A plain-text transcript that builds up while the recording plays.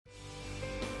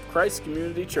Christ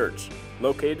Community Church,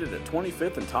 located at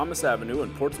 25th and Thomas Avenue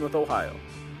in Portsmouth, Ohio.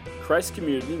 Christ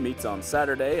Community meets on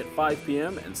Saturday at 5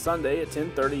 p.m. and Sunday at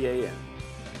 10:30 a.m.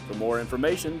 For more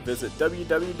information, visit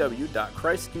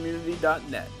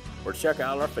www.christcommunity.net or check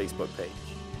out our Facebook page.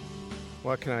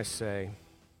 What can I say?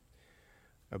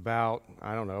 About,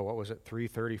 I don't know, what was it,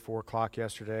 3:30, 4 o'clock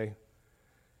yesterday?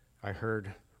 I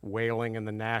heard wailing and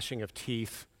the gnashing of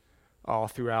teeth all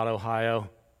throughout Ohio.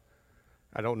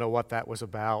 I don't know what that was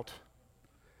about.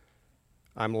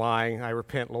 I'm lying. I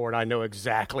repent, Lord. I know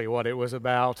exactly what it was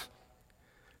about.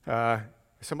 Has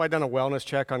somebody done a wellness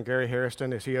check on Gary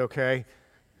Harrison? Is he okay?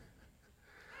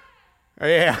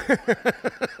 Yeah.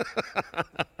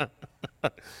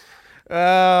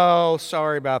 Oh,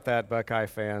 sorry about that, Buckeye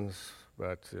fans.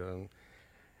 But,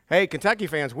 hey, Kentucky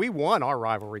fans, we won our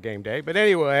rivalry game day. But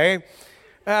anyway,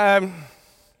 they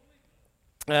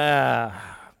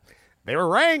were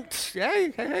ranked.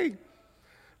 Hey.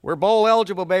 We're bowl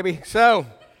eligible, baby. So,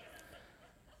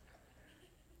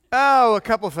 a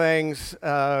couple things.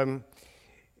 What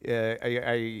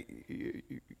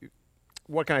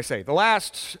can I say? The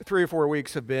last 3 or 4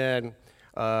 weeks have been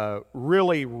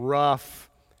really rough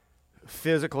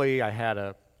physically. I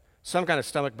had some kind of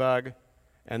stomach bug,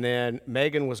 and then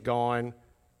Megan was gone,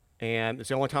 and it's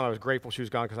the only time I was grateful she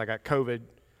was gone because I got COVID,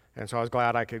 and so I was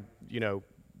glad I could,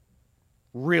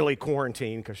 really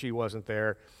quarantine because she wasn't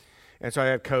there. And so I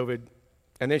had COVID,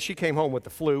 and then she came home with the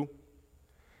flu,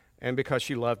 and because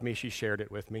she loved me, she shared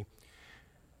it with me.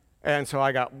 And so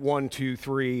I got 1, 2,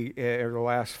 3, over the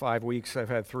last 5 weeks, I've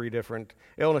had 3 different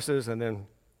illnesses, and then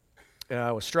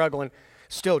I was struggling,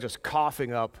 still just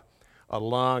coughing up a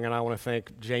lung, and I want to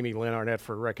thank Jamie Lynn Arnett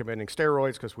for recommending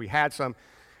steroids, because we had some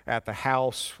at the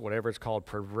house, whatever it's called,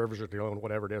 Prevrizidone,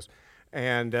 whatever it is,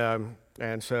 and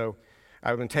so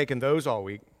I've been taking those all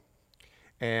week,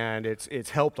 and it's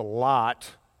helped a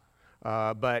lot,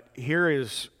 but here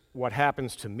is what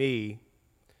happens to me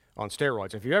on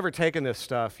steroids. If you've ever taken this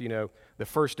stuff, the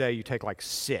first day you take like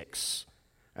 6,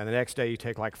 and the next day you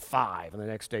take like 5, and the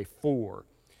next day 4,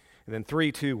 and then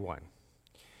 3, 2, 1.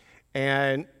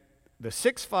 And the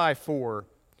 6, 5, 4,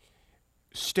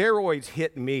 steroids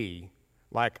hit me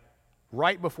like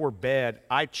right before bed.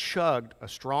 I chugged a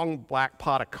strong black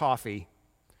pot of coffee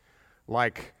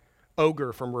like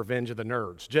Ogre from Revenge of the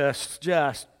Nerds.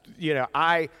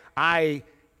 I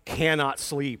cannot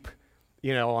sleep,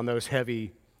 on those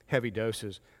heavy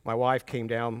doses. My wife came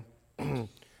down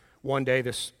one day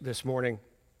this morning,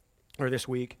 or this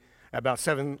week, about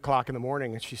 7 o'clock in the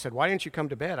morning, and she said, "Why didn't you come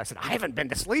to bed?" I said, "I haven't been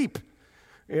to sleep."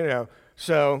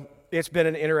 So it's been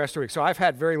an interesting week. So I've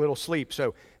had very little sleep,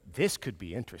 so this could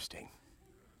be interesting.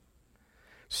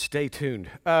 Stay tuned.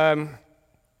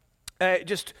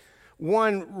 Just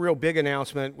one real big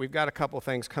announcement. We've got a couple of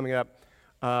things coming up.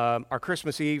 Our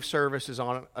Christmas Eve service is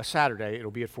on a Saturday.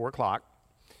 It'll be at 4 o'clock.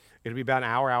 It'll be about an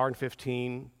hour and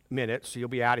 15 minutes, so you'll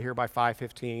be out of here by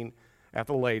 5:15 at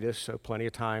the latest, so plenty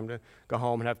of time to go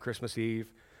home and have Christmas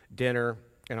Eve dinner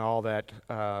and all that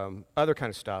other kind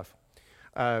of stuff.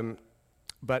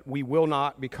 But we will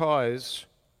not, because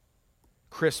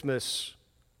Christmas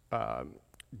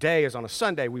Day is on a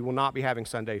Sunday, we will not be having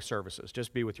Sunday services.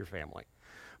 Just be with your family.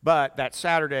 But that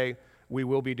Saturday, we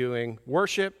will be doing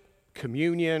worship,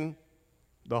 communion,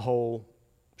 the whole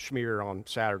schmear on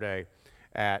Saturday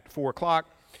at 4 o'clock.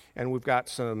 And we've got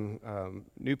some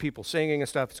new people singing and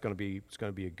stuff. It's going to be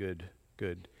a good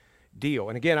deal.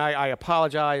 And again, I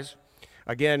apologize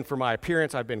again for my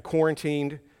appearance. I've been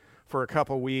quarantined for a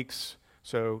couple weeks.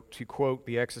 So to quote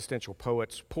the existential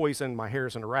poets, poison, my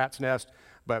hair's in a rat's nest.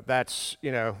 But that's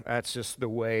just the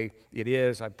way it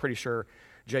is. I'm pretty sure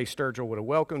Jay Sturgill would have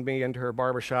welcomed me into her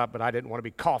barbershop, but I didn't want to be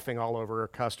coughing all over her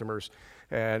customers,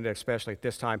 and especially at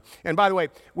this time. And by the way,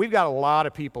 we've got a lot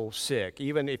of people sick.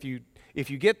 Even if you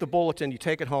get the bulletin, you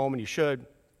take it home, and you should,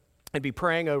 and be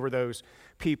praying over those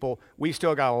people. We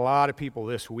still got a lot of people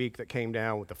this week that came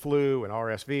down with the flu and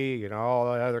RSV and all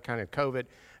the other kind of COVID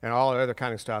and all the other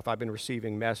kind of stuff. I've been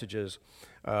receiving messages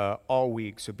all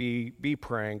week, so be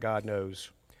praying. God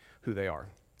knows who they are.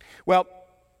 Well,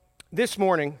 this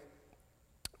morning,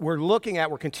 we're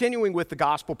continuing with the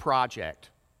Gospel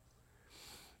Project.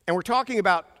 And we're talking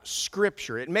about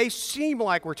Scripture. It may seem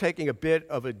like we're taking a bit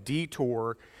of a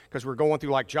detour because we're going through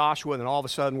like Joshua and then all of a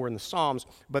sudden we're in the Psalms,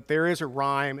 but there is a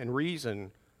rhyme and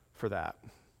reason for that.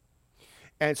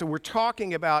 And so we're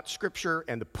talking about Scripture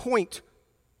and the point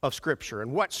of Scripture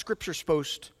and what Scripture's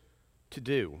supposed to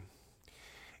do.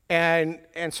 And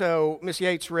so Miss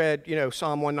Yates read,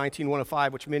 Psalm 119,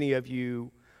 105, which many of you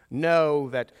know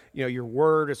that, your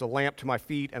word is a lamp to my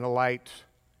feet and a light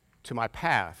to my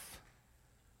path.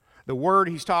 The word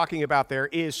he's talking about there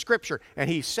is Scripture. And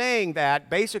he's saying that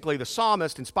basically the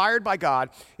psalmist, inspired by God,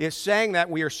 is saying that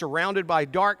we are surrounded by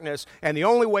darkness, and the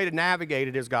only way to navigate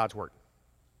it is God's word.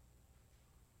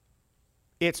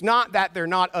 It's not that there are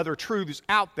not other truths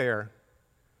out there,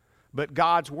 but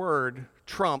God's word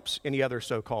trumps any other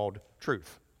so-called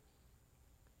truth.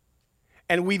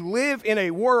 And we live in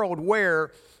a world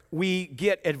where we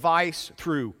get advice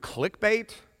through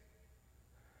clickbait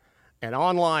and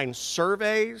online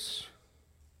surveys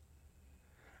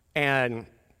and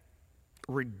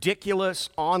ridiculous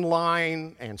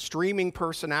online and streaming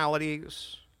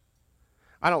personalities.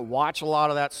 I don't watch a lot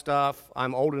of that stuff.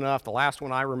 I'm old enough. The last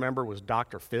one I remember was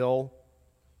Dr. Phil.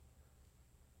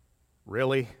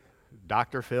 Really?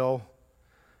 Dr. Phil?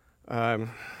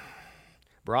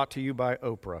 Brought to you by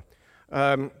Oprah.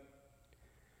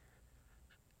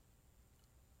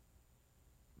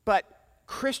 But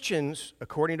Christians,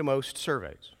 according to most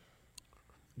surveys,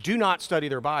 do not study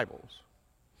their Bibles.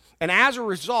 And as a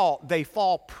result, they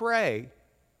fall prey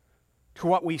to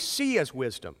what we see as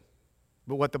wisdom,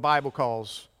 but what the Bible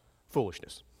calls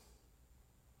foolishness.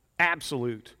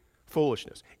 Absolute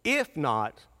foolishness, if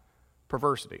not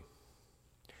perversity.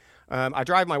 I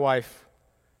drive my wife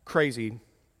crazy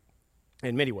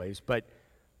in many ways, but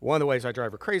one of the ways I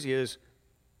drive her crazy is,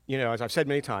 as I've said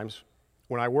many times,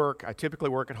 when I work, I typically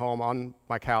work at home on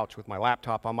my couch with my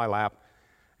laptop on my lap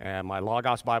and my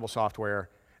Logos Bible software,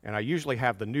 and I usually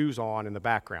have the news on in the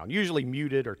background, usually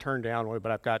muted or turned down,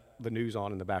 but I've got the news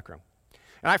on in the background.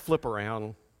 And I flip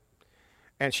around,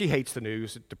 and she hates the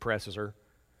news. It depresses her.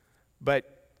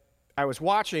 But I was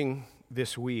watching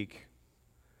this week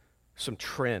some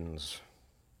trends.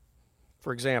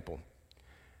 For example,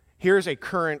 here's a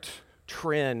current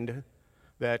trend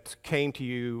that came to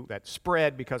you, that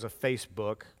spread because of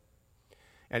Facebook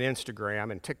and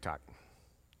Instagram and TikTok.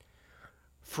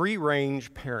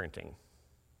 Free-range parenting.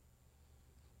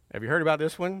 Have you heard about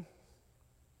this one?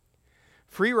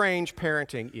 Free-range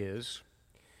parenting is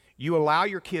you allow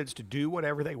your kids to do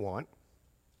whatever they want,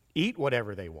 eat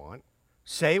whatever they want,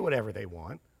 say whatever they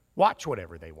want, watch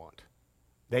whatever they want.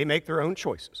 They make their own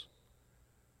choices.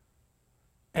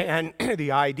 And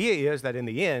the idea is that in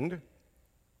the end,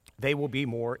 they will be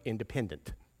more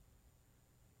independent.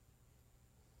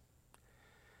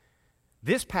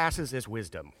 This passes as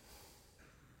wisdom.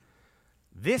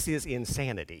 This is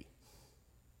insanity.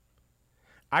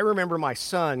 I remember my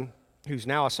son, who's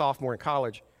now a sophomore in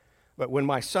college, but when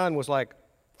my son was like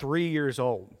 3 years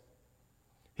old,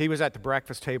 he was at the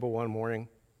breakfast table one morning,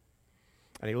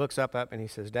 and he looks up and he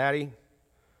says, "Daddy,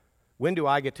 when do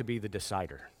I get to be the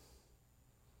decider?"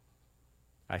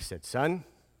 I said, "Son,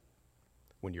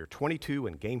 when you're 22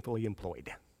 and gainfully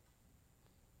employed."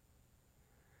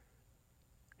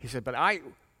 He said, "But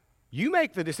you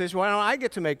make the decision. Why don't I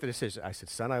get to make the decision?" I said,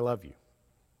 "Son, I love you.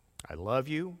 I love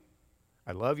you.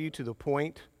 I love you to the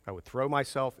point I would throw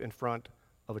myself in front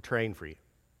of a train for you.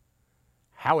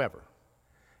 However,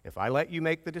 if I let you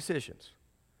make the decisions,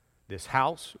 this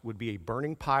house would be a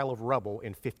burning pile of rubble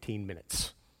in 15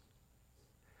 minutes.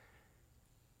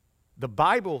 The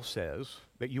Bible says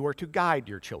that you are to guide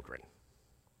your children.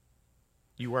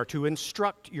 You are to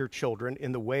instruct your children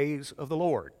in the ways of the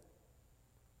Lord.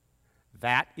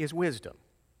 That is wisdom.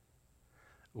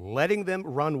 Letting them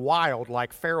run wild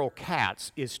like feral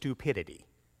cats is stupidity.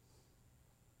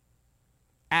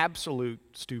 Absolute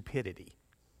stupidity.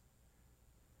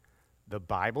 The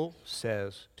Bible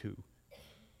says to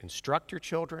instruct your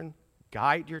children,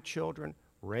 guide your children,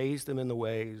 raise them in the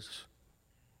ways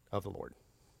of the Lord.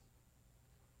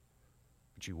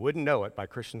 But you wouldn't know it by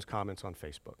Christians' comments on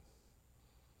Facebook,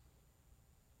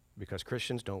 because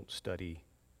Christians don't study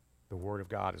the Word of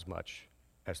God as much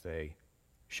as they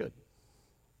should.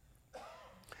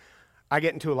 I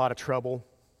get into a lot of trouble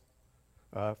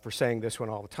for saying this one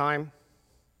all the time.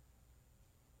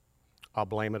 I'll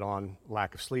blame it on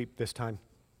lack of sleep this time.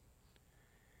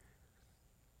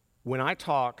 When I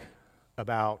talk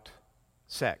about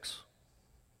sex,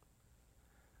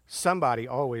 somebody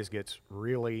always gets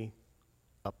really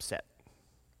upset.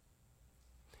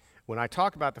 When I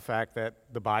talk about the fact that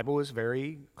the Bible is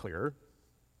very clear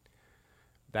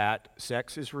that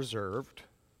sex is reserved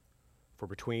for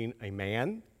between a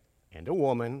man and a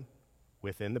woman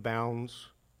within the bounds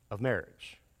of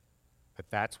marriage,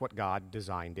 that's what God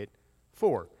designed it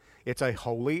for. It's a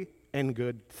holy and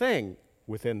good thing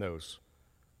within those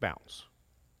bounds.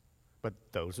 But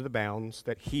those are the bounds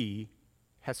that He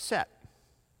has set.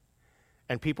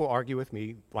 And people argue with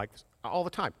me like all the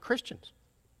time, Christians.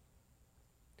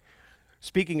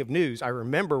 Speaking of news, I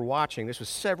remember watching, this was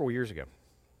several years ago,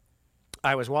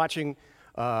 I was watching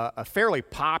a fairly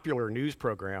popular news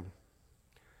program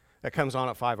that comes on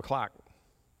at 5 o'clock.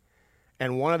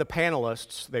 And one of the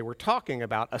panelists, they were talking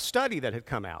about a study that had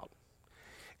come out.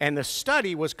 And the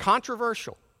study was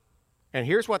controversial. And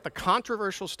here's what the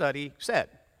controversial study said: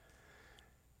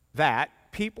 that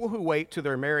people who wait till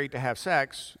they're married to have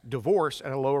sex divorce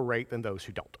at a lower rate than those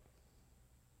who don't.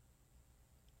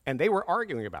 And they were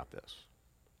arguing about this.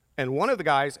 And one of the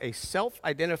guys, a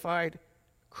self-identified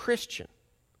Christian,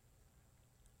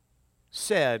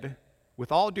 said,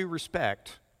 with all due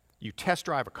respect, you test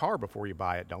drive a car before you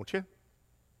buy it, don't you?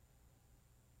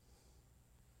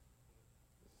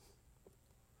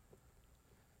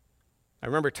 I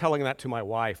remember telling that to my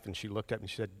wife, and she looked at me and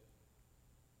she said,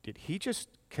 did he just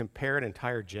compare an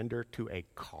entire gender to a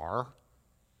car?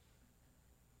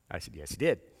 I said, yes, he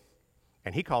did.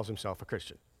 And he calls himself a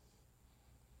Christian.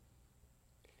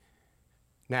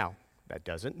 Now, that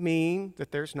doesn't mean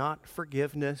that there's not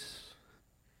forgiveness.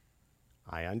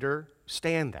 I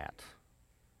understand that.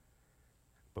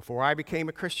 Before I became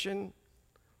a Christian,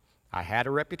 I had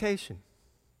a reputation.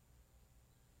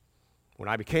 When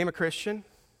I became a Christian,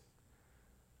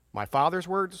 my father's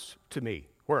words to me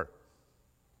were,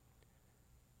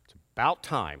 it's about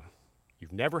time.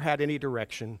 You've never had any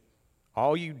direction.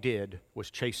 All you did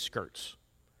was chase skirts.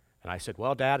 And I said,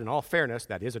 well, Dad, in all fairness,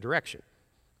 that is a direction.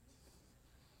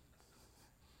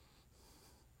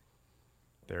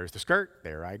 There's the skirt,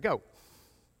 there I go.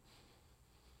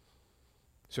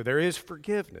 So there is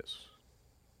forgiveness.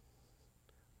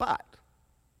 But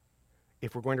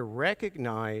if we're going to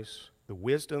recognize the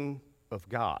wisdom of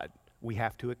God, we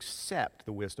have to accept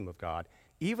the wisdom of God,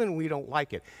 even when we don't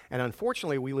like it. And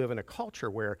unfortunately, we live in a culture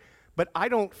where, but I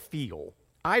don't feel,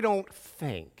 I don't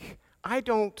think, I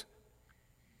don't.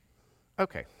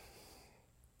 Okay.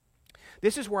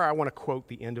 This is where I want to quote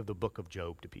the end of the book of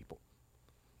Job to people.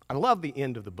 I love the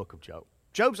end of the book of Job.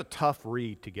 Job's a tough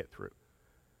read to get through.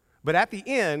 But at the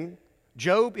end,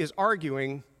 Job is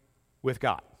arguing with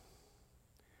God,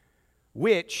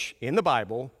 which, in the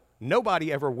Bible,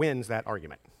 nobody ever wins that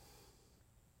argument.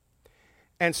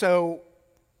 And so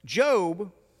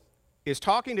Job is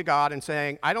talking to God and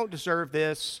saying, I don't deserve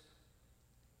this.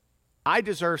 I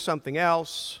deserve something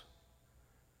else.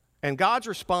 And God's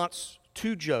response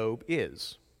to Job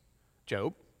is,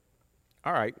 Job,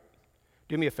 all right,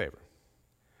 do me a favor.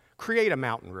 Create a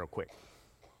mountain real quick.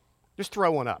 Just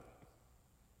throw one up.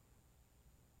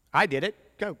 I did it.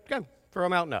 Go, throw a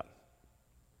mountain up.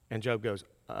 And Job goes,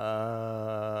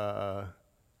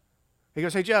 He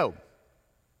goes, hey, Job,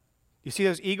 you see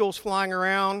those eagles flying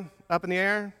around up in the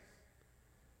air?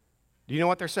 Do you know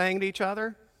what they're saying to each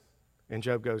other? And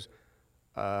Job goes,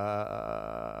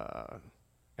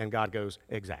 and God goes,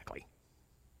 exactly.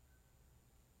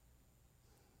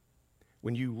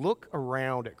 When you look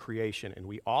around at creation, and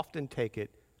we often take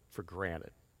it for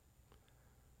granted.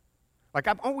 Like,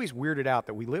 I'm always weirded out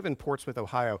that we live in Portsmouth,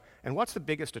 Ohio, and what's the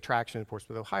biggest attraction in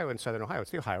Portsmouth, Ohio, in southern Ohio?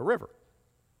 It's the Ohio River.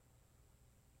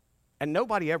 And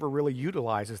nobody ever really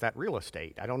utilizes that real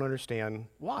estate. I don't understand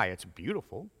why. It's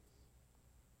beautiful.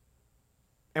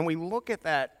 And we look at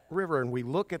that river, and we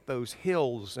look at those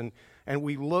hills, and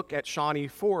we look at Shawnee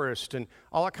Forest, and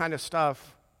all that kind of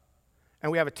stuff,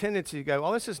 and we have a tendency to go,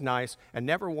 oh, this is nice, and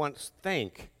never once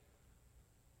think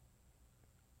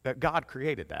that God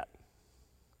created that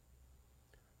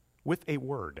with a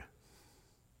word.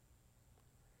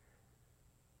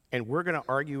 And we're going to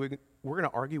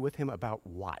argue with him about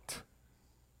what?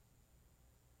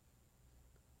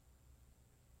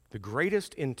 The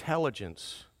greatest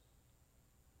intelligence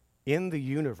in the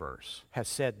universe has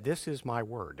said, this is my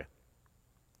word.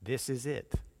 This is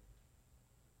it.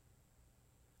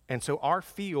 And so our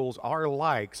feels, our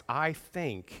likes, I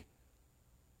think,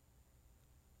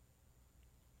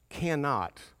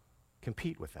 cannot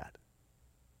compete with that.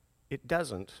 It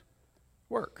doesn't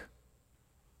work.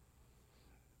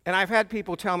 And I've had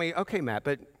people tell me, okay, Matt,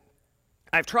 but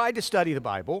I've tried to study the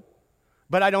Bible,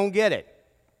 but I don't get it.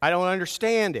 I don't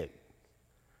understand it.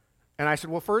 And I said,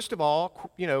 well, first of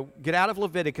all, get out of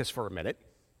Leviticus for a minute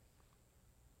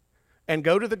and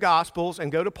go to the Gospels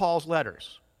and go to Paul's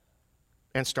letters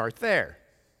and start there.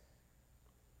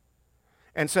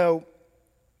 And so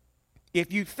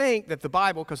if you think that the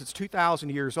Bible, because it's 2,000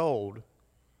 years old,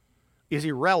 is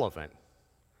irrelevant,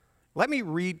 let me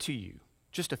read to you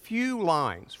just a few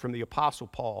lines from the Apostle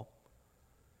Paul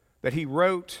that he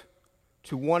wrote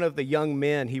to one of the young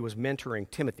men he was mentoring,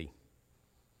 Timothy.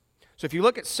 So if you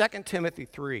look at 2 Timothy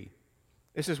 3,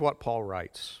 this is what Paul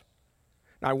writes.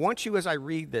 Now I want you, as I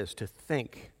read this, to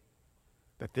think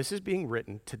that this is being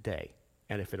written today,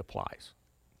 and if it applies.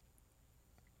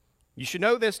 You should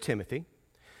know this, Timothy,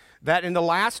 that in the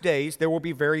last days there will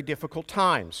be very difficult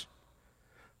times.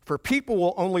 For people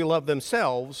will only love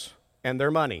themselves and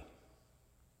their money.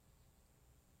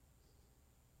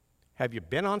 Have you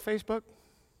been on Facebook?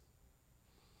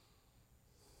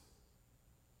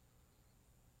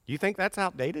 Do you think that's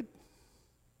outdated?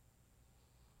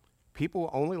 People will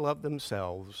only love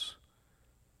themselves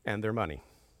and their money.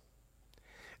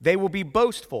 They will be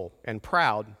boastful and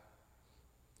proud,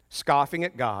 scoffing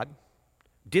at God,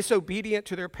 disobedient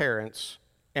to their parents,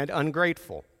 and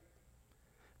ungrateful.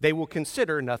 They will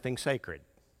consider nothing sacred.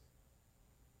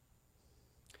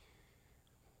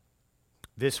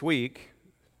 This week,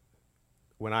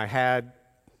 when I had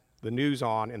the news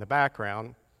on in the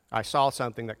background, I saw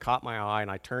something that caught my eye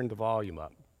and I turned the volume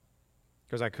up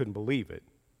because I couldn't believe it.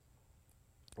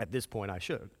 At this point, I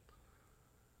should.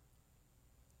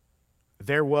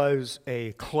 There was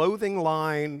a clothing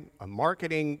line, a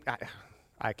marketing,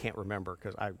 I can't remember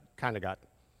because I kind of got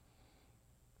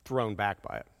thrown back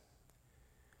by it.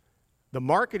 The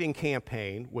marketing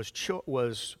campaign was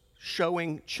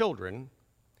showing children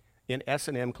in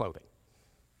S&M clothing,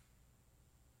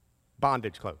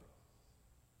 bondage clothing.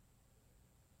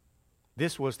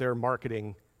 This was their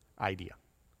marketing idea.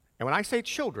 And when I say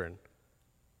children,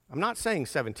 I'm not saying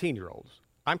 17-year-olds.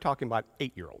 I'm talking about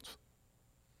 8-year-olds.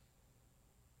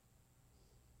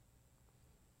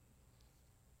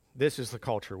 This is the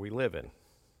culture we live in.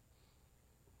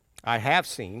 I have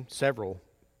seen several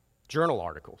journal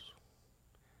articles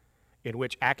in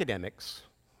which academics,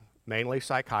 mainly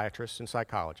psychiatrists and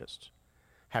psychologists,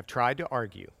 have tried to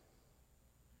argue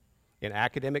in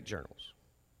academic journals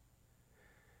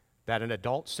that an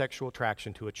adult's sexual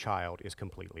attraction to a child is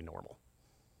completely normal.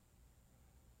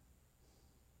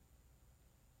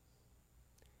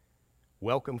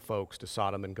 Welcome, folks, to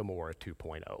Sodom and Gomorrah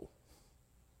 2.0.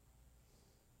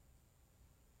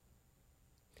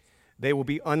 They will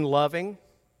be unloving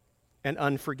and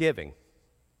unforgiving.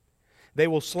 They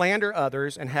will slander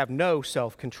others and have no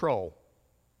self-control.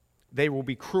 They will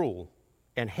be cruel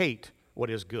and hate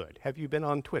what is good. Have you been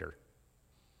on Twitter?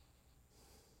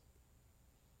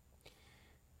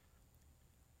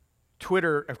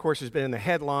 Twitter, of course, has been in the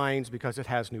headlines because it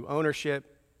has new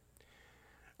ownership.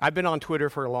 I've been on Twitter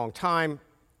for a long time.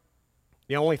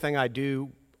 The only thing I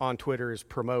do on Twitter is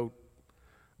promote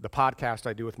the podcast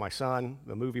I do with my son,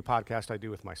 the movie podcast I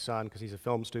do with my son, because he's a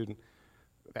film student.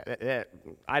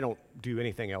 I don't do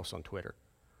anything else on Twitter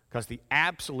because the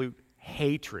absolute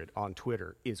hatred on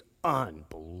Twitter is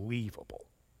unbelievable.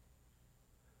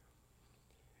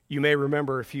 You may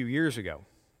remember a few years ago,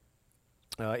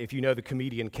 if you know the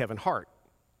comedian Kevin Hart.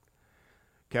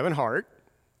 Kevin Hart,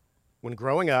 when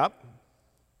growing up,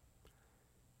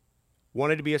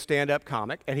 wanted to be a stand-up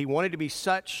comic, and he wanted to be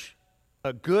such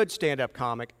a good stand-up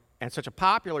comic and such a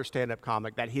popular stand-up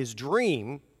comic that his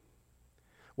dream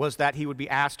was that he would be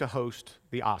asked to host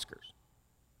the Oscars.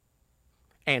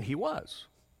 And he was.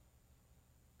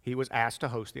 He was asked to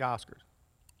host the Oscars.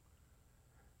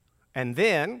 And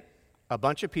then a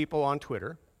bunch of people on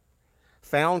Twitter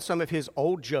found some of his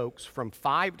old jokes from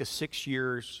 5 to 6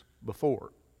 years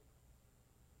before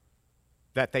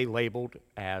that they labeled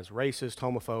as racist,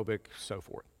 homophobic, so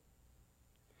forth.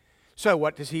 So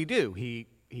what does he do? He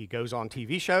goes on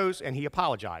TV shows and he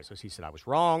apologizes. He said, I was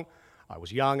wrong, I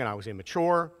was young and I was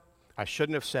immature, I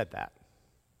shouldn't have said that.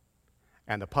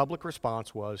 And the public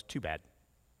response was, too bad.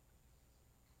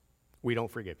 We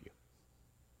don't forgive you.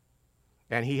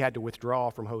 And he had to withdraw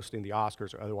from hosting the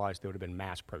Oscars, or otherwise there would have been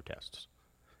mass protests.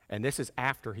 And this is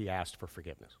after he asked for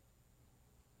forgiveness.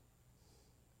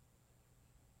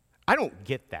 I don't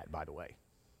get that, by the way.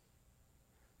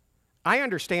 I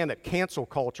understand that cancel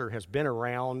culture has been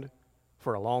around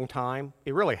for a long time.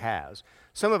 It really has.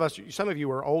 Some of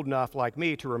you are old enough, like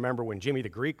me, to remember when Jimmy the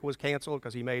Greek was canceled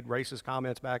because he made racist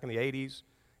comments back in the 80s,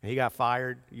 and he got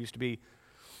fired. He used to be,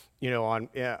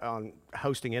 on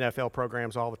hosting NFL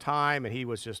programs all the time, and he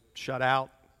was just shut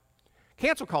out.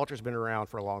 Cancel culture has been around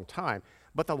for a long time,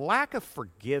 but the lack of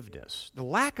forgiveness, the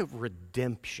lack of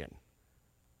redemption,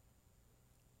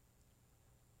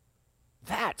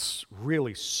 that's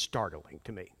really startling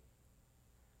to me.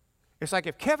 It's like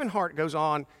if Kevin Hart goes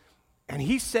on and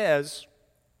he says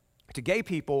to gay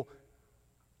people,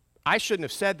 I shouldn't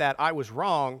have said that, I was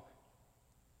wrong,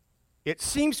 it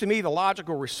seems to me the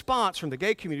logical response from the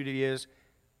gay community is,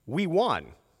 we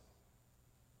won.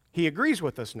 He agrees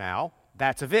with us now,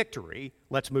 that's a victory,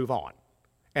 let's move on.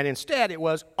 And instead it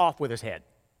was off with his head.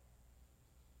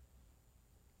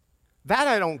 That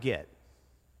I don't get.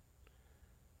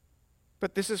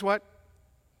 But this is what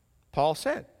Paul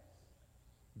said.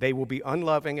 They will be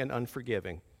unloving and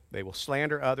unforgiving. They will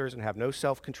slander others and have no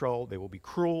self-control. They will be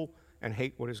cruel and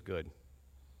hate what is good.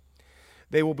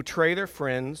 They will betray their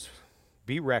friends.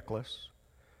 be reckless,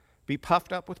 be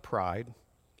puffed up with pride,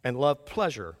 and love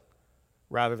pleasure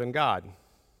rather than God.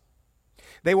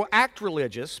 They will act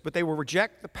religious, but they will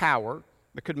reject the power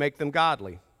that could make them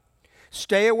godly.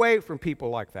 Stay away from people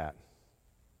like that.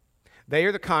 They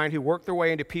are the kind who work their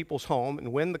way into people's home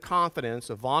and win the confidence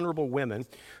of vulnerable women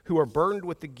who are burdened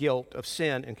with the guilt of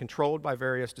sin and controlled by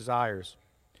various desires.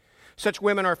 Such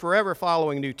women are forever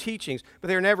following new teachings, but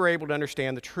they are never able to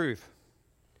understand the truth.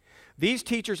 These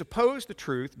teachers oppose the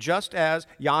truth just as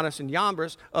Jannes and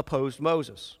Jambres opposed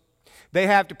Moses. They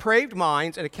have depraved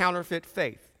minds and a counterfeit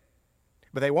faith,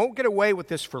 but they won't get away with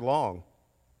this for long.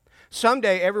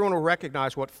 Someday everyone will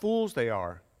recognize what fools they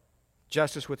are,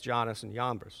 just as with Jannes and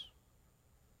Jambres.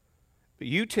 But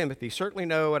you, Timothy, certainly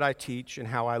know what I teach and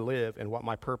how I live and what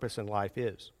my purpose in life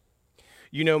is.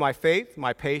 You know my faith,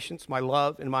 my patience, my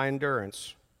love, and my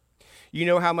endurance. You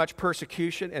know how much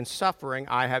persecution and suffering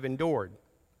I have endured.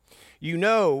 You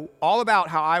know all about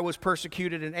how I was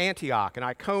persecuted in Antioch and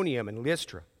Iconium and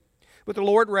Lystra. But the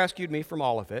Lord rescued me from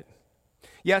all of it.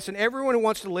 Yes, and everyone who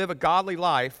wants to live a godly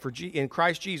life in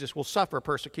Christ Jesus will suffer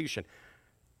persecution.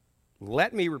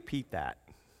 Let me repeat that.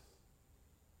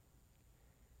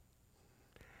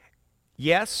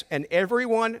 Yes, and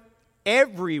everyone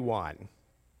who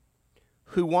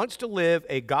wants to live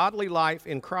a godly life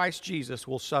in Christ Jesus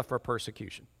will suffer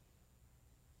persecution.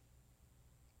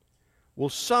 Will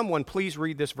someone please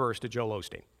read this verse to Joel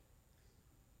Osteen?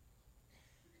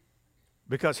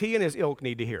 Because he and his ilk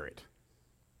need to hear it.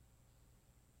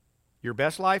 Your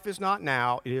best life is not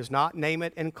now. It is not name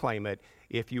it and claim it.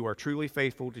 If you are truly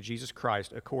faithful to Jesus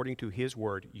Christ, according to his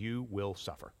word, you will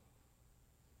suffer.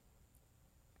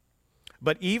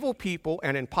 But evil people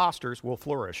and impostors will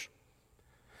flourish.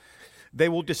 They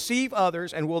will deceive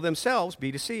others and will themselves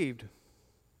be deceived.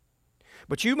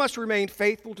 But you must remain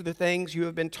faithful to the things you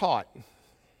have been taught.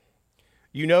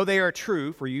 You know they are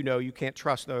true, for you know you can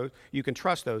trust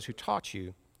those who taught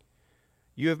you.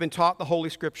 You have been taught the Holy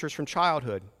Scriptures from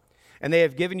childhood, and they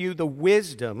have given you the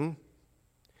wisdom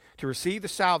to receive the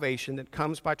salvation that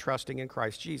comes by trusting in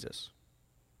Christ Jesus.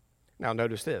 Now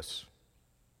notice this.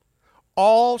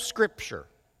 All Scripture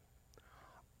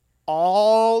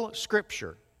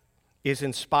is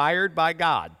inspired by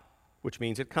God, which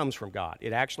means it comes from God.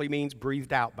 It actually means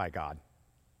breathed out by God.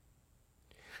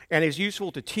 And is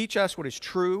useful to teach us what is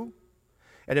true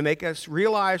and to make us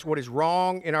realize what is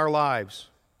wrong in our lives.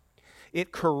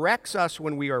 It corrects us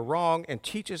when we are wrong and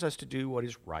teaches us to do what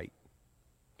is right.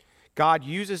 God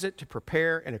uses it to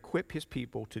prepare and equip his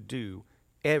people to do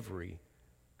every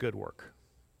good work.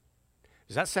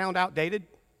 Does that sound outdated?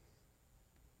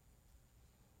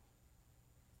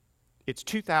 It's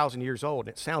 2,000 years old,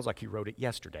 and it sounds like he wrote it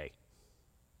yesterday.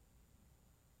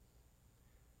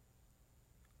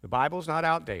 The Bible's not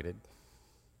outdated.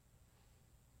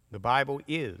 The Bible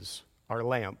is our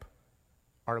lamp,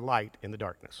 our light in the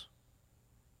darkness.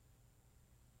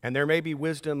 And there may be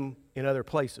wisdom in other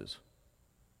places,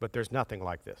 but there's nothing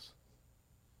like this.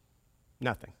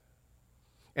 Nothing.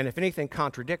 And if anything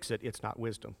contradicts it, it's not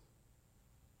wisdom.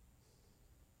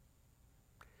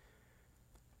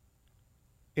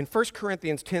 In 1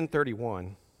 Corinthians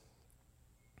 10:31,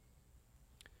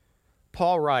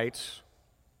 Paul writes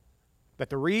that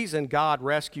the reason God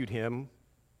rescued him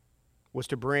was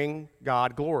to bring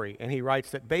God glory. And he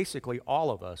writes that basically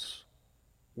all of us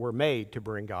were made to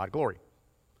bring God glory.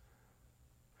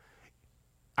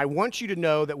 I want you to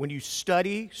know that when you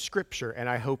study Scripture, and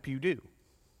I hope you do,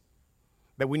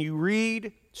 that when you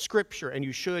read Scripture, and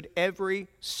you should every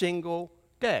single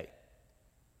day,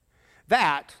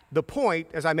 that the point,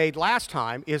 as I made last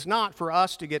time, is not for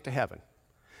us to get to heaven.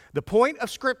 The point of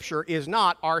Scripture is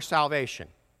not our salvation.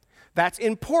 That's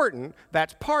important,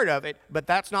 that's part of it, but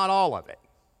that's not all of it.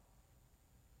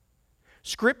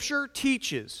 Scripture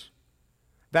teaches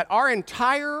that our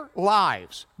entire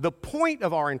lives, the point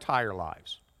of our entire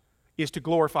lives, is to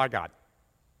glorify God.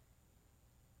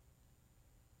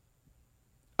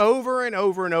 Over and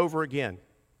over and over again,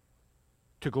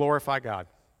 to glorify God.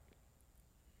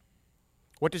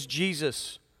 What does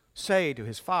Jesus say to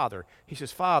his Father? He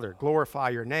says, Father, glorify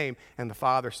your name. And the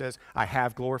Father says, I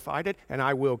have glorified it, and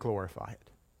I will glorify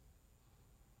it.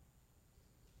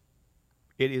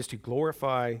 It is to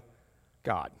glorify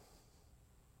God.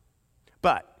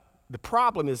 But the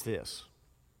problem is this.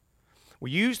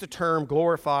 We use the term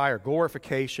glorify or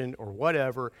glorification or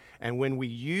whatever, and when we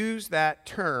use that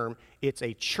term, it's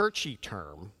a churchy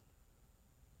term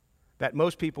that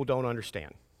most people don't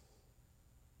understand.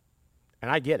 And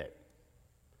I get it.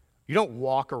 You don't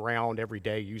walk around every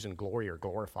day using glory or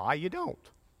glorify. You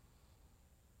don't.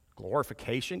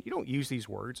 Glorification, you don't use these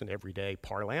words in everyday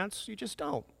parlance. You just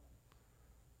don't.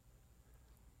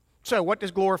 So what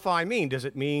does glorify mean? Does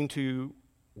it mean to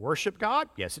worship God?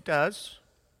 Yes, it does.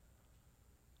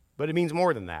 But it means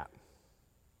more than that.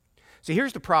 See,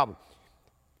 here's the problem.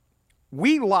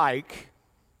 We like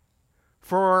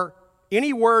for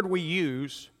any word we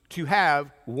use to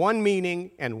have one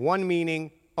meaning and one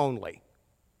meaning only.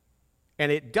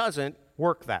 And it doesn't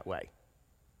work that way.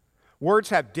 Words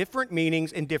have different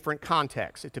meanings in different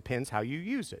contexts. It depends how you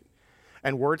use it.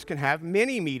 And words can have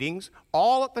many meanings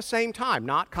all at the same time,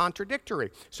 not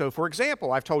contradictory. So, for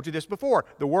example, I've told you this before,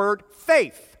 the word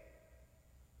faith.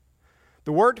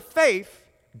 The word faith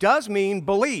does mean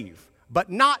believe, but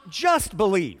not just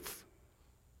believe.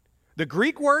 The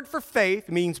Greek word for faith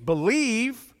means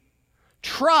believe,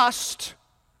 trust,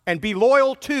 and be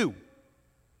loyal to.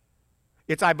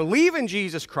 It's I believe in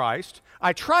Jesus Christ,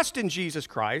 I trust in Jesus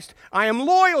Christ, I am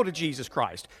loyal to Jesus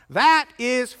Christ. That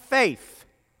is faith.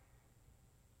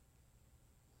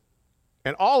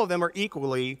 And all of them are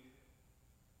equally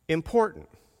important.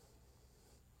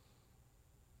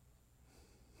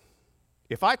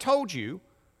 If I told you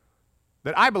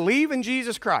that I believe in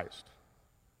Jesus Christ,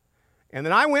 and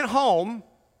then I went home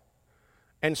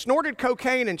and snorted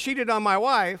cocaine and cheated on my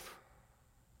wife,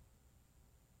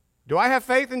 do I have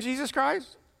faith in Jesus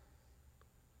Christ?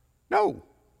 No.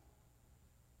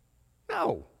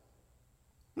 No.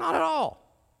 Not at all.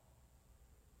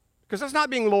 Because that's not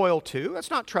being loyal to, that's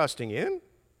not trusting in.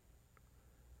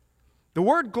 The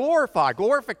word glorify,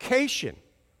 glorification,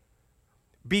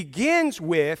 begins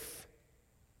with,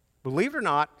 believe it or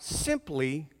not,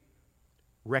 simply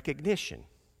recognition.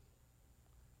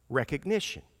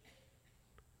 Recognition.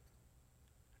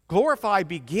 Glorify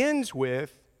begins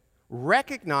with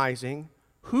recognizing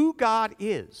who God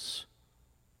is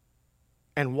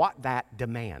and what that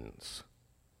demands.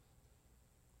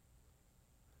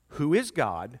 Who is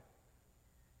God?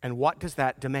 And what does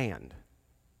that demand?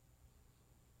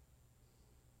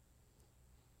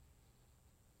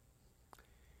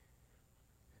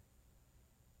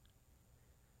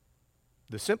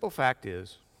 The simple fact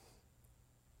is,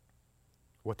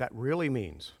 what that really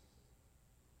means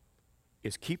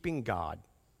is keeping God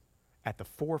at the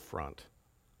forefront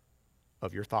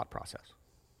of your thought process.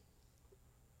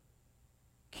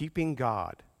 Keeping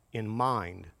God in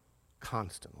mind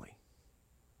constantly.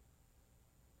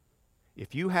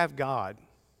 If you have God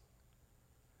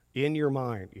in your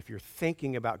mind, if you're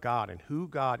thinking about God and who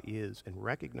God is and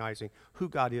recognizing who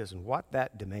God is and what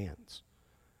that demands,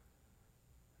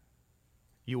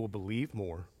 you will believe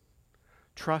more,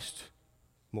 trust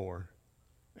more,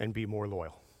 and be more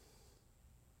loyal.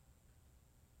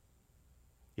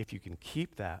 If you can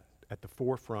keep that at the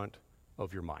forefront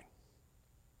of your mind.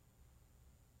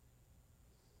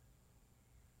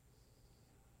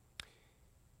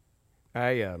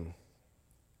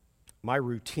 My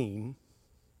routine,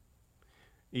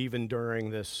 even during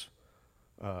this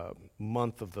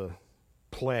month of the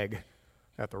plague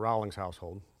at the Rawlings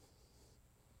household,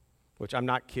 which I'm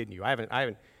not kidding you.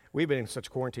 We've been in such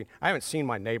quarantine. I haven't seen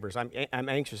my neighbors. I'm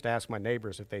anxious to ask my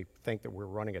neighbors if they think that we're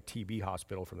running a TB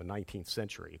hospital from the 19th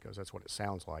century, because that's what it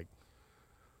sounds like.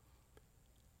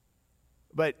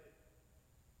 But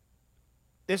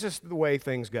this is the way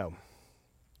things go.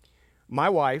 My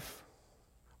wife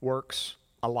works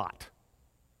a lot.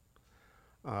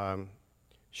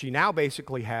 She now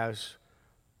basically has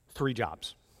 3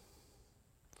 jobs.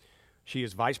 She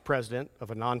is vice president of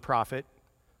a nonprofit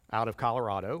out of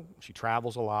Colorado. She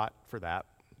travels a lot for that.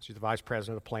 She's the vice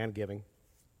president of Planned Giving.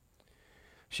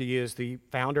 She is the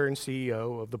founder and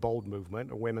CEO of the Bold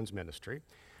Movement, a women's ministry.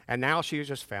 And now she has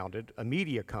just founded a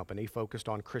media company focused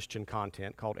on Christian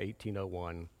content called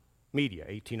 1801 Media.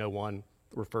 1801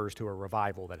 refers to a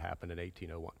revival that happened in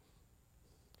 1801.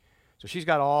 So she's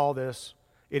got all this.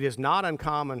 It is not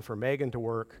uncommon for Megan to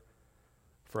work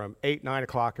from 8, 9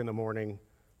 o'clock in the morning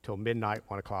till midnight,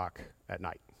 1 o'clock at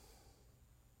night.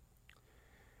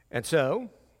 And so,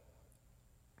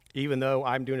 even though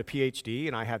I'm doing a PhD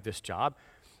and I have this job,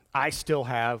 I still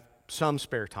have some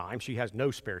spare time. She has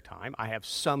no spare time. I have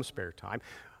some spare time.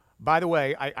 By the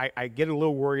way, I get a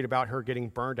little worried about her getting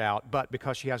burned out, but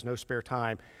because she has no spare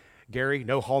time, Gary,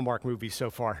 no Hallmark movies so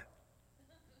far.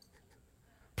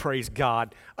 Praise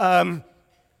God.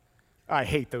 I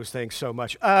hate those things so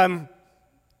much. But,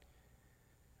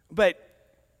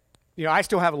 you know, I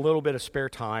still have a little bit of spare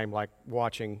time, like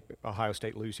watching Ohio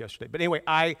State lose yesterday. But anyway,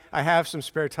 I have some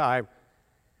spare time.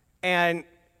 And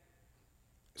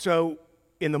so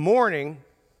in the morning,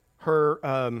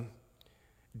 her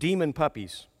demon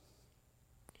puppies,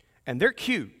 and they're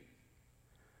cute,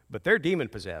 but they're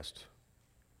demon-possessed,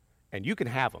 and you can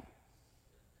have them.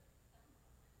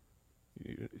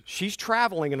 She's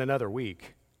traveling in another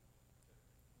week.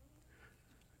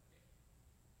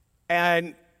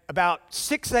 And about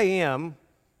 6 a.m.,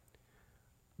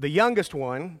 the youngest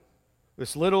one,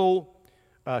 this little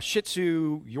Shih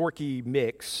Tzu Yorkie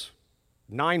mix,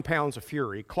 9 pounds of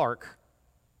fury, Clark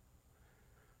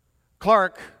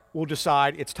will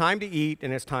decide it's time to eat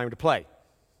and it's time to play.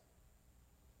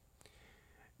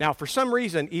 Now, for some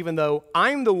reason, even though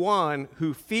I'm the one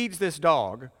who feeds this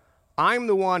dog, I'm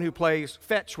the one who plays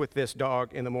fetch with this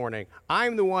dog in the morning,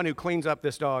 I'm the one who cleans up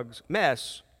this dog's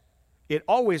mess, it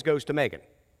always goes to Megan.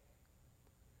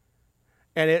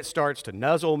 And it starts to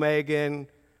nuzzle Megan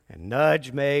and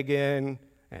nudge Megan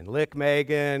and lick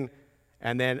Megan.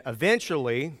 And then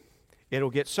eventually, it'll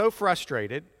get so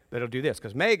frustrated that it'll do this.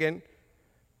 Because Megan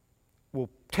will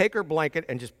take her blanket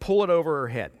and just pull it over her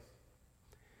head.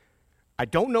 I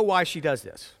don't know why she does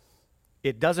this.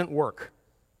 It doesn't work.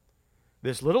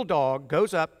 This little dog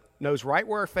goes up, knows right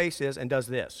where her face is, and does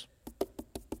this.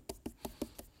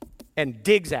 And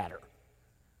digs at her.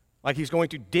 Like he's going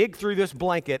to dig through this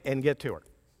blanket and get to her.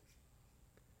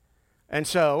 And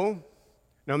so,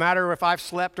 no matter if I've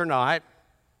slept or not,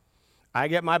 I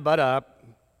get my butt up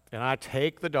and I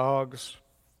take the dogs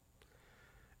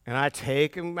and I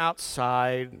take them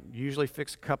outside, usually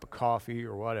fix a cup of coffee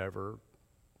or whatever.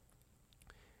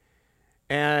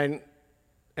 And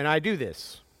I do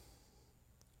this.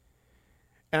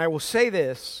 And I will say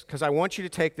this because I want you to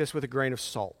take this with a grain of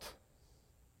salt.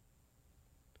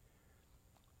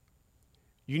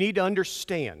 You need to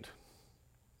understand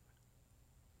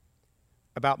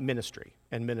about ministry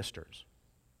and ministers.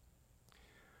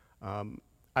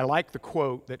 I like the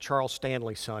quote that Charles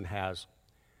Stanley's son has.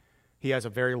 He has a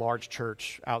very large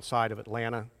church outside of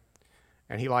Atlanta,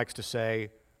 and he likes to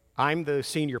say, I'm the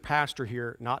senior pastor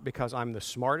here not because I'm the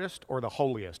smartest or the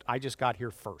holiest. I just got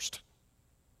here first.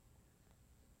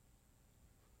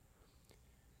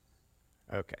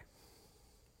 Okay.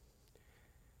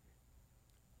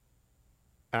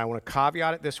 And I want to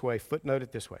caveat it this way, footnote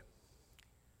it this way.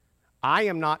 I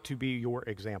am not to be your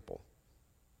example.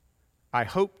 I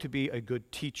hope to be a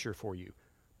good teacher for you,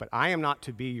 but I am not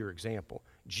to be your example.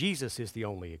 Jesus is the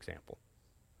only example.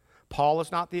 Paul is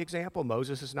not the example.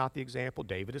 Moses is not the example.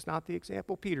 David is not the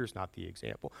example. Peter is not the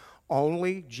example.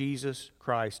 Only Jesus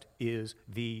Christ is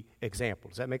the example.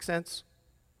 Does that make sense?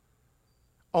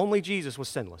 Only Jesus was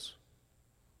sinless.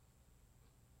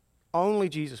 Only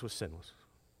Jesus was sinless.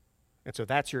 And so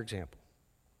that's your example.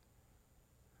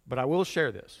 But I will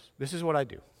share this. This is what I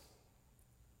do.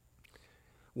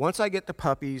 Once I get the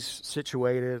puppies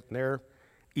situated and they're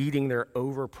eating their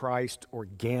overpriced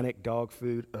organic dog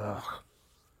food,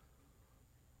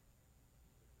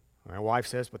 my wife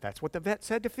says, but that's what the vet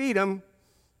said to feed them.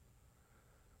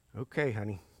 Okay,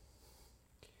 honey.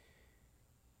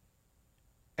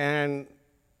 And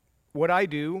what I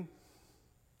do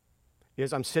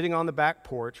is I'm sitting on the back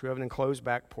porch. We have an enclosed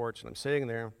back porch, and I'm sitting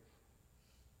there,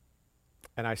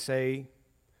 and I say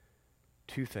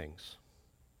two things.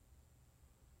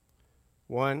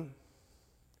 One,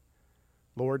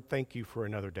 Lord, thank you for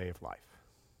another day of life.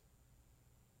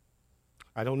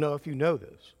 I don't know if you know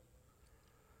this,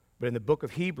 but in the book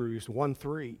of Hebrews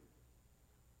 1:3,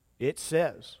 it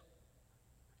says,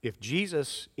 if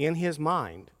Jesus in his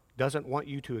mind doesn't want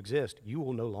you to exist, you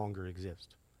will no longer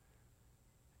exist.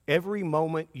 Every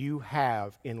moment you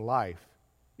have in life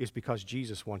is because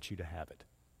Jesus wants you to have it.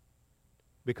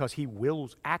 Because he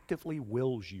actively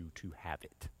wills you to have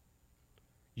it.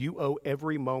 You owe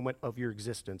every moment of your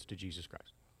existence to Jesus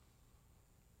Christ.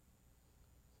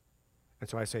 And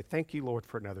so I say, thank you, Lord,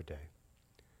 for another day.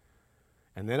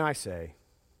 And then I say,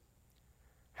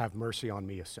 have mercy on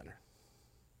me, a sinner.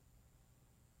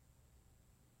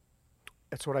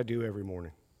 That's what I do every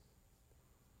morning.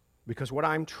 Because what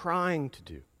I'm trying to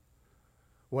do,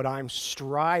 what I'm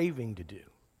striving to do,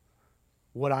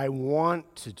 what I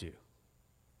want to do,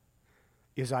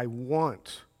 is I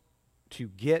want to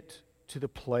get to the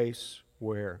place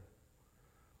where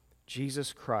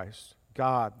Jesus Christ,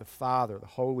 God, the Father, the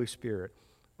Holy Spirit,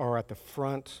 are at the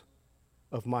front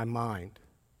of my mind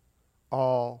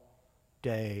all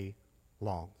day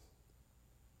long.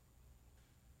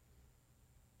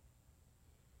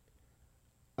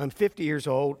 I'm 50 years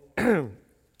old.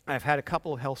 I've had a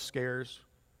couple of health scares.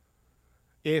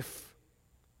 If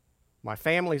my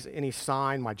family's any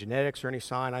sign, my genetics are any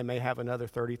sign, I may have another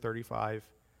 30, 35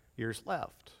 years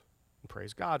left. And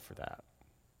praise God for that.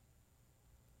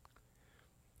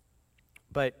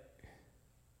 But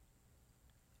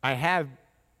I have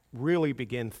really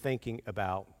begun thinking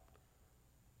about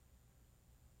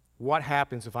what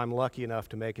happens if I'm lucky enough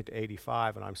to make it to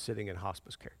 85 and I'm sitting in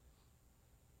hospice care.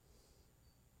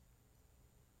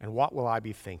 And what will I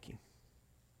be thinking?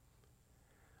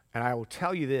 And I will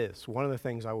tell you this, one of the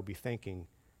things I will be thinking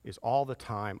is all the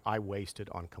time I wasted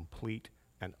on complete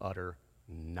and utter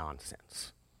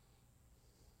nonsense.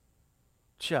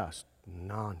 Just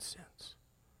nonsense.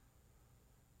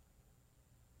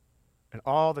 And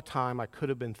all the time I could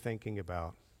have been thinking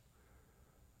about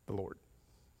the Lord.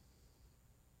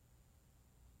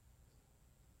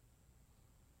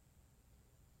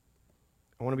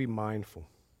 I want to be mindful.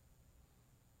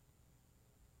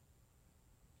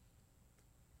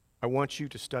 I want you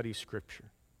to study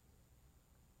Scripture.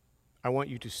 I want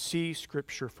you to see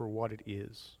Scripture for what it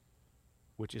is,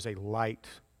 which is a light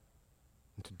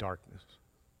into darkness.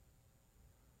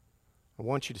 I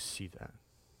want you to see that.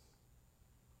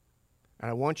 And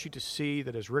I want you to see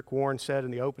that, as Rick Warren said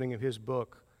in the opening of his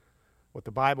book, what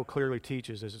the Bible clearly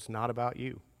teaches is it's not about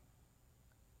you.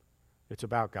 It's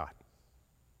about God.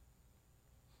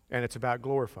 And it's about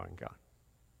glorifying God.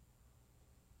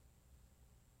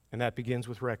 And that begins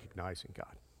with recognizing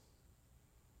God.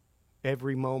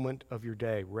 Every moment of your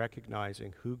day,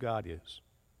 recognizing who God is.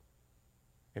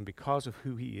 And because of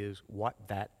who He is, what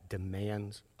that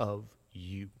demands of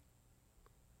you.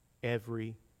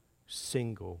 Every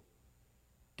single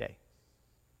day.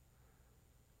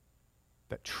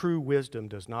 That true wisdom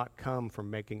does not come from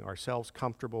making ourselves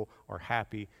comfortable or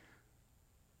happy.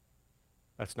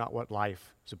 That's not what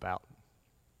life is about.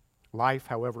 Life,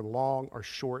 however long or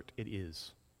short it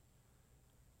is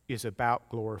about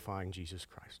glorifying Jesus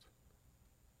Christ.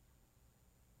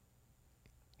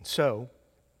 And so,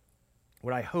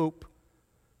 what I hope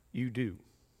you do,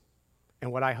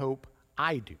 and what I hope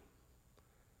I do,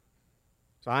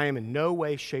 so I am in no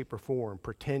way, shape, or form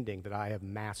pretending that I have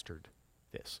mastered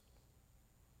this.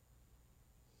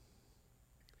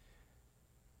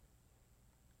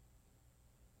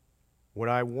 What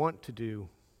I want to do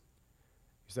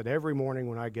is that every morning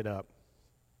when I get up,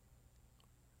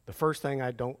 the first thing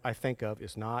I think of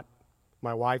is not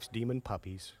my wife's demon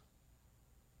puppies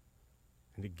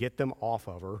and to get them off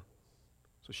of her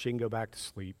so she can go back to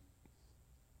sleep.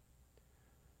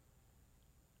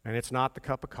 And it's not the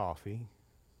cup of coffee.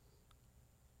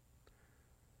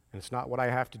 And it's not what I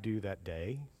have to do that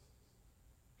day.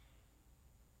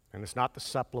 And it's not the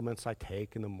supplements I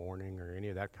take in the morning or any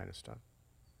of that kind of stuff.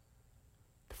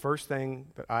 The first thing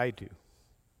that I do,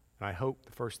 and I hope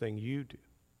the first thing you do,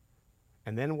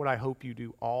 and then what I hope you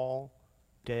do all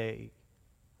day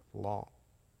long,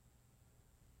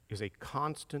 is a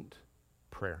constant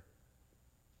prayer.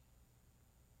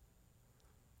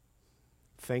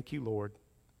 Thank you, Lord,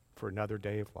 for another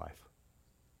day of life.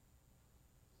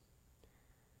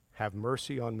 Have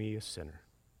mercy on me, a sinner.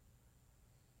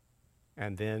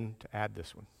 And then to add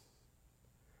this one,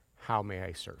 how may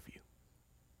I serve you?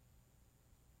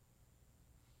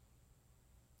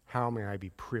 How may I be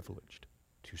privileged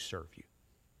to serve you?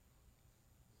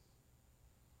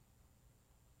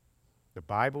 The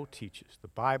Bible teaches, the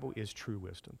Bible is true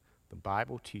wisdom. The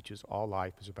Bible teaches all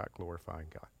life is about glorifying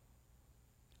God.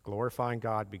 Glorifying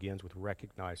God begins with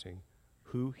recognizing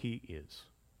who He is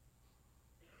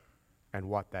and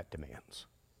what that demands.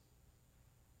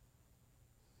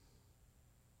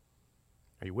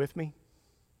 Are you with me?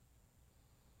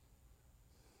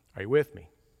 Are you with me?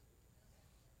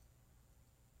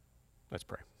 Let's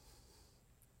pray.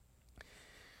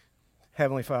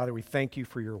 Heavenly Father, we thank you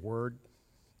for your word.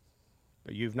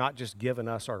 That you've not just given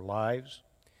us our lives,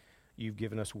 you've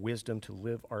given us wisdom to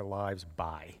live our lives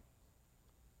by.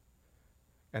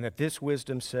 And that this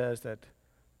wisdom says that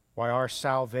why our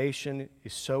salvation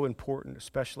is so important,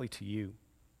 especially to you,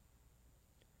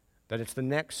 that it's the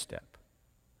next step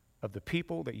of the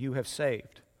people that you have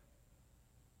saved,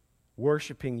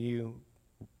 worshiping you,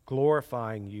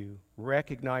 glorifying you,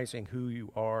 recognizing who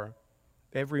you are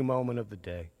every moment of the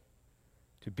day.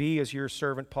 To be, as your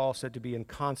servant Paul said, to be in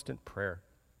constant prayer.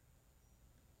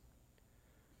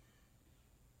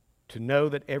 To know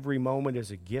that every moment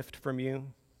is a gift from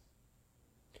you.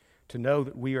 To know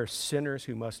that we are sinners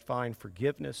who must find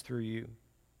forgiveness through you.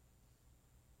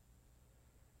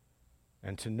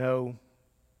 And to know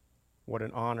what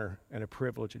an honor and a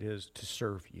privilege it is to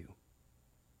serve you.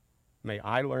 May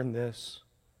I learn this.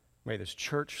 May this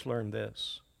church learn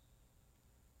this.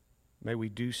 May we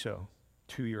do so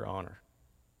to your honor.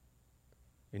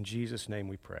 In Jesus' name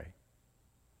we pray.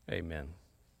 Amen.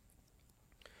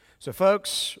 So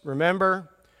folks, remember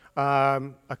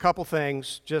a couple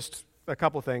things.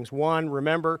 One,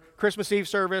 remember Christmas Eve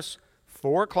service,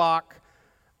 4 o'clock.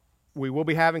 We will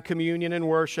be having communion and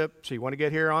worship, so you want to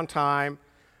get here on time.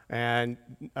 And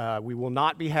we will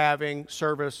not be having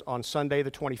service on Sunday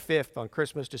the 25th on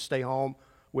Christmas to stay home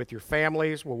with your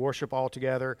families. We'll worship all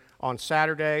together on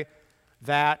Saturday.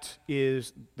 That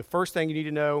is the first thing you need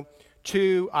to know.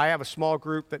 2, I have a small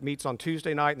group that meets on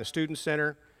Tuesday night in the Student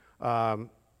Center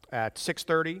at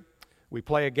 6:30. We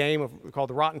play a game called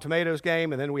the Rotten Tomatoes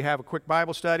game, and then we have a quick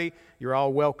Bible study. You're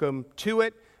all welcome to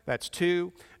it. That's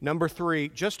 2. Number 3,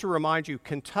 just to remind you,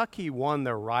 Kentucky won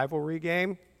their rivalry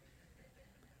game.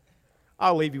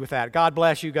 I'll leave you with that. God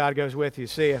bless you. God goes with you.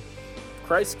 See ya.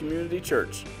 Christ Community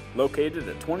Church, located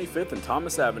at 25th and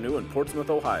Thomas Avenue in Portsmouth,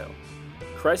 Ohio.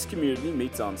 Christ Community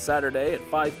meets on Saturday at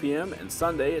 5 p.m. and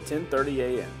Sunday at 10:30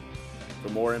 a.m. For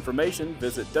more information,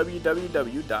 visit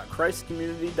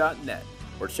www.christcommunity.net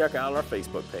or check out our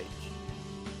Facebook page.